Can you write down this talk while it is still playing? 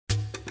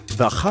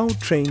The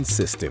Gautrain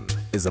system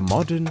is a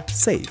modern,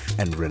 safe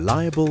and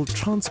reliable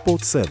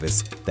transport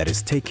service that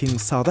is taking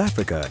South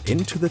Africa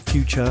into the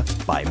future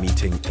by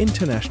meeting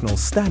international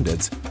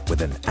standards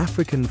with an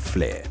African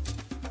flair.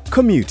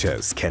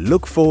 Commuters can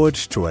look forward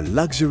to a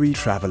luxury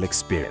travel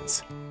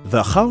experience.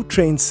 The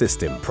Gautrain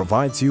system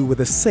provides you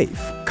with a safe,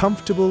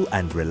 comfortable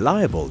and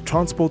reliable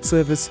transport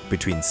service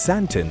between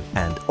Sandton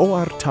and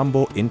OR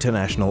Tambo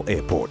International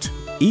Airport.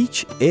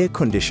 Each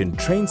air-conditioned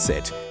train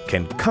set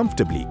can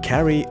comfortably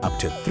carry up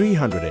to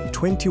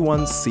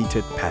 321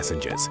 seated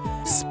passengers.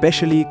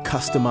 Specially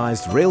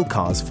customized rail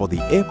cars for the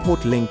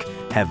airport link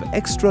have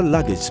extra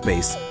luggage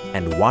space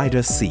and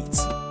wider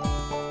seats.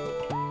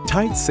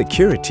 Tight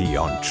security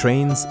on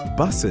trains,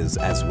 buses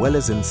as well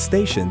as in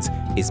stations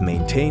is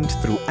maintained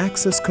through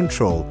access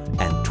control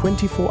and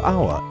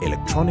 24-hour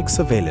electronic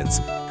surveillance.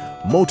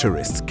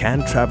 Motorists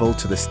can travel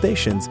to the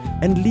stations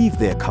and leave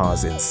their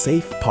cars in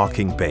safe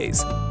parking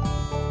bays.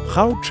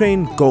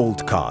 Gautrain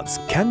Gold cards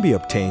can be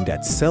obtained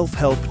at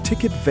self-help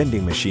ticket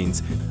vending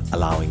machines,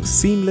 allowing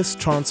seamless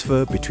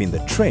transfer between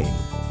the train,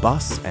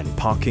 bus and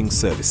parking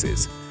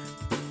services.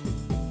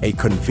 A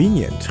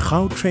convenient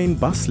Gautrain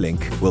bus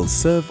link will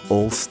serve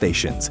all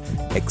stations,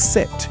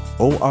 except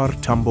OR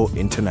Tambo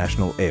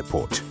International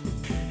Airport.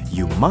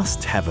 You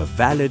must have a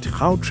valid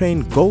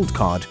Gautrain Gold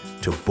card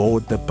to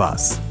board the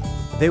bus.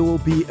 There will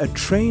be a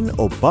train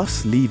or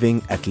bus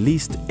leaving at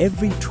least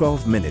every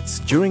 12 minutes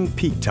during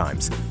peak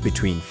times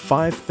between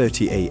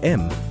 5:30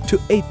 a.m. to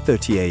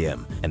 8:30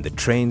 a.m. and the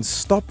trains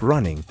stop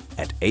running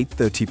at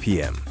 8:30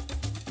 p.m.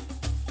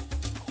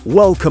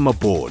 Welcome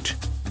aboard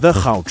the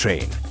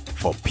Gautrain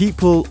for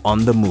people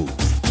on the move.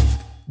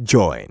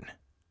 Join.